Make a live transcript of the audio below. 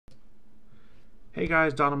Hey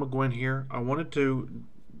guys, Donald McGuinn here. I wanted to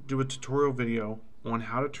do a tutorial video on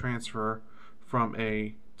how to transfer from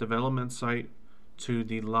a development site to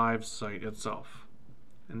the live site itself.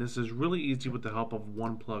 And this is really easy with the help of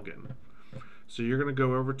one plugin. So you're going to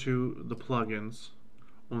go over to the plugins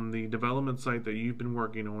on the development site that you've been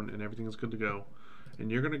working on and everything's good to go.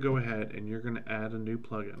 And you're going to go ahead and you're going to add a new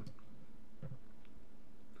plugin.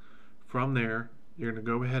 From there, you're going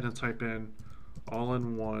to go ahead and type in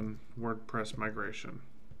all-in-one WordPress migration.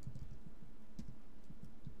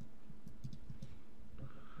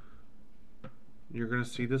 You're going to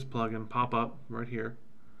see this plugin pop up right here,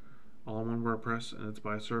 all-in-one WordPress, and it's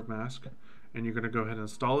by ServeMask. And you're going to go ahead and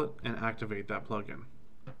install it and activate that plugin.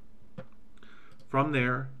 From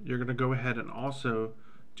there, you're going to go ahead and also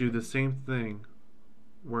do the same thing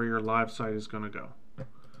where your live site is going to go.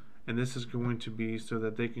 And this is going to be so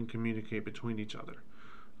that they can communicate between each other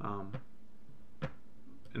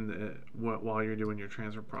while you're doing your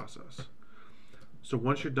transfer process. So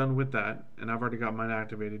once you're done with that, and I've already got mine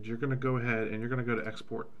activated, you're going to go ahead and you're going to go to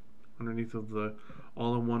export underneath of the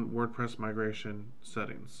all-in-one WordPress migration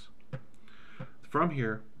settings. From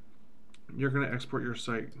here, you're going to export your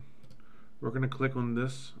site. We're going to click on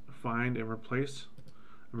this find and replace,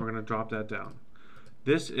 and we're going to drop that down.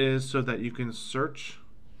 This is so that you can search.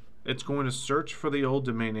 It's going to search for the old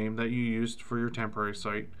domain name that you used for your temporary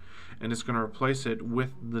site, and it's going to replace it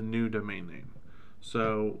with the new domain name.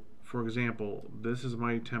 So for example, this is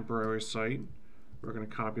my temporary site. We're going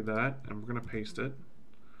to copy that and we're going to paste it.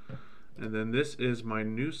 And then this is my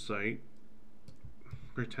new site.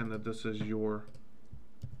 Pretend that this is your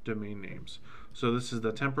domain names. So this is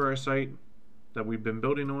the temporary site that we've been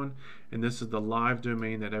building on, and this is the live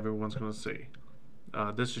domain that everyone's going to see.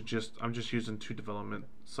 This is I'm just using two development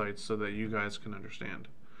sites so that you guys can understand.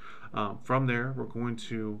 From there, we're going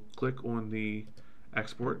to click on the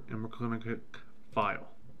export and we're going to click file.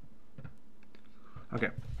 Okay.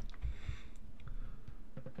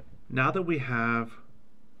 Now that we have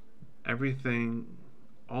everything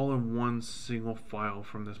all in one single file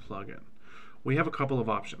from this plugin, we have a couple of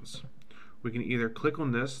options. We can either click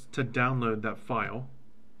on this to download that file,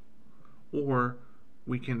 or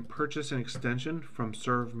we can purchase an extension from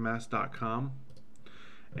servemask.com.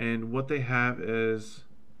 And what they have is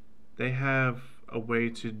they have a way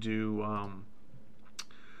to do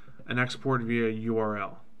an export via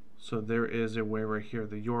URL. So there is a way right here,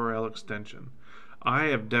 the URL extension.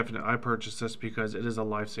 I purchased this because it is a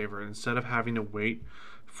lifesaver. Instead of having to wait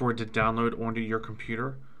for it to download onto your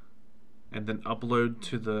computer and then upload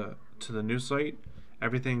to the new site,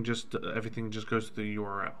 everything just goes to the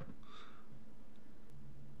URL.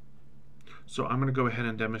 So I'm going to go ahead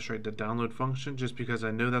and demonstrate the download function just because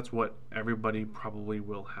I know that's what everybody probably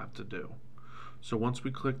will have to do. So once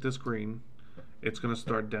we click this green, it's going to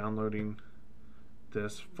start downloading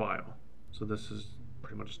this file. So this is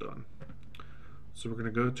pretty much done. So we're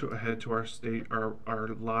going to go ahead to our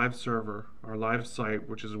live server, our live site,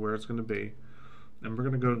 which is where it's going to be. And we're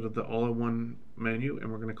going to go to the all-in-one menu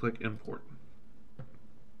and we're going to click import.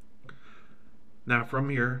 Now from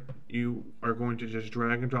here, you are going to just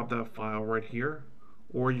drag and drop that file right here,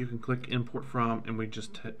 or you can click import from and we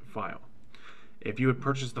just hit file. If you had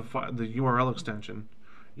purchased the URL extension,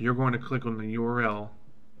 you're going to click on the URL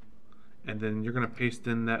and then you're going to paste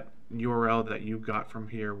in that URL that you got from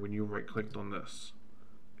here when you right clicked on this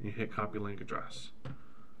and you hit copy link address.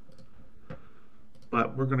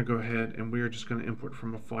 But we're going to go ahead and we are just going to import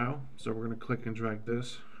from a file. So we're going to click and drag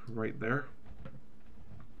this right there.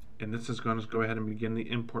 And this is going to go ahead and begin the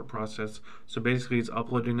import process. So basically it's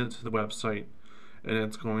uploading it to the website and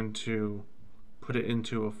it's going to put it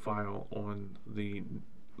into a file on the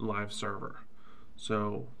live server.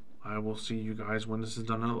 So I will see you guys when this is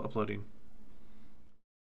done uploading.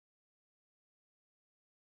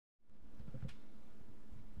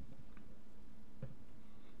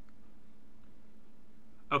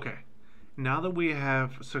 Okay, now that we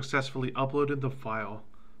have successfully uploaded the file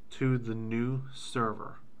to the new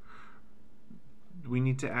server, we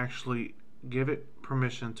need to actually give it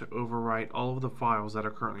permission to overwrite all of the files that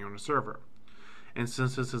are currently on the server. And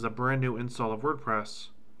since this is a brand new install of WordPress,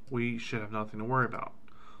 we should have nothing to worry about.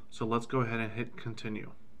 So let's go ahead and hit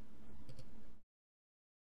continue.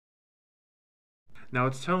 Now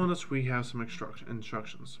it's telling us we have some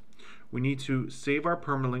instructions. We need to save our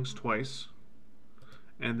permalinks twice,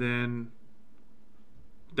 and then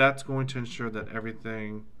that's going to ensure that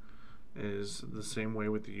everything is the same way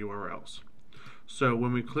with the URLs. So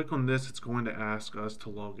when we click on this, it's going to ask us to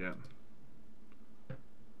log in.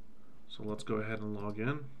 So let's go ahead and log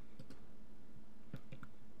in.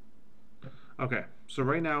 Okay, so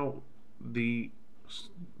right now the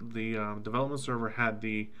development server had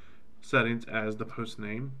the settings as the post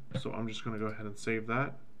name, so I'm just going to go ahead and save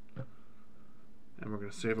that, and we're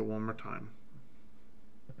going to save it one more time.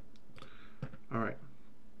 Alright,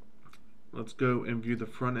 let's go and view the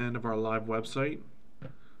front end of our live website,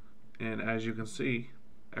 and as you can see,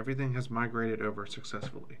 everything has migrated over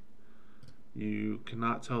successfully. You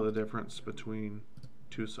cannot tell the difference between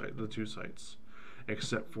the two sites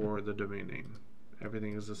except for the domain name.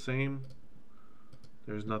 Everything is the same.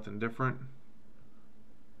 There's nothing different.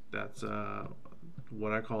 That's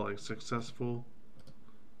what I call a successful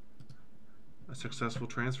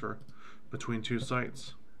transfer between two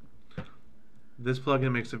sites. This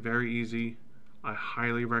plugin makes it very easy. I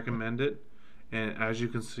highly recommend it, and as you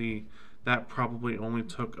can see, that probably only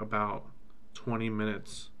took about 20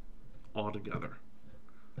 minutes altogether.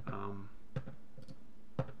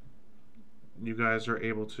 You guys are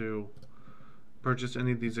able to purchase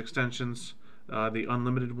any of these extensions. The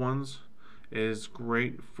unlimited ones is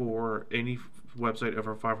great for any website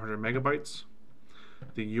over 500 megabytes.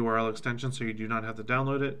 The URL extension, so you do not have to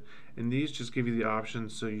download it, and these just give you the option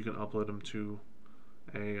so you can upload them to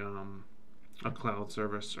a cloud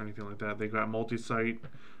service or anything like that. They got multi-site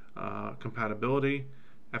compatibility,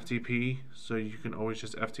 FTP, so you can always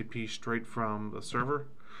just FTP straight from the server,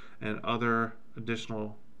 and other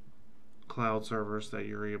additional cloud servers that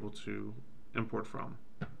you're able to import from.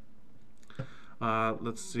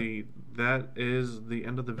 Let's see, that is the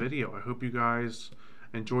end of the video. I hope you guys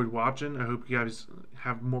enjoyed watching. I hope you guys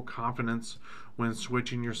have more confidence when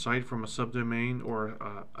switching your site from a subdomain or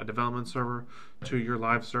a development server to your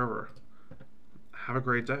live server. Have a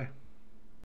great day.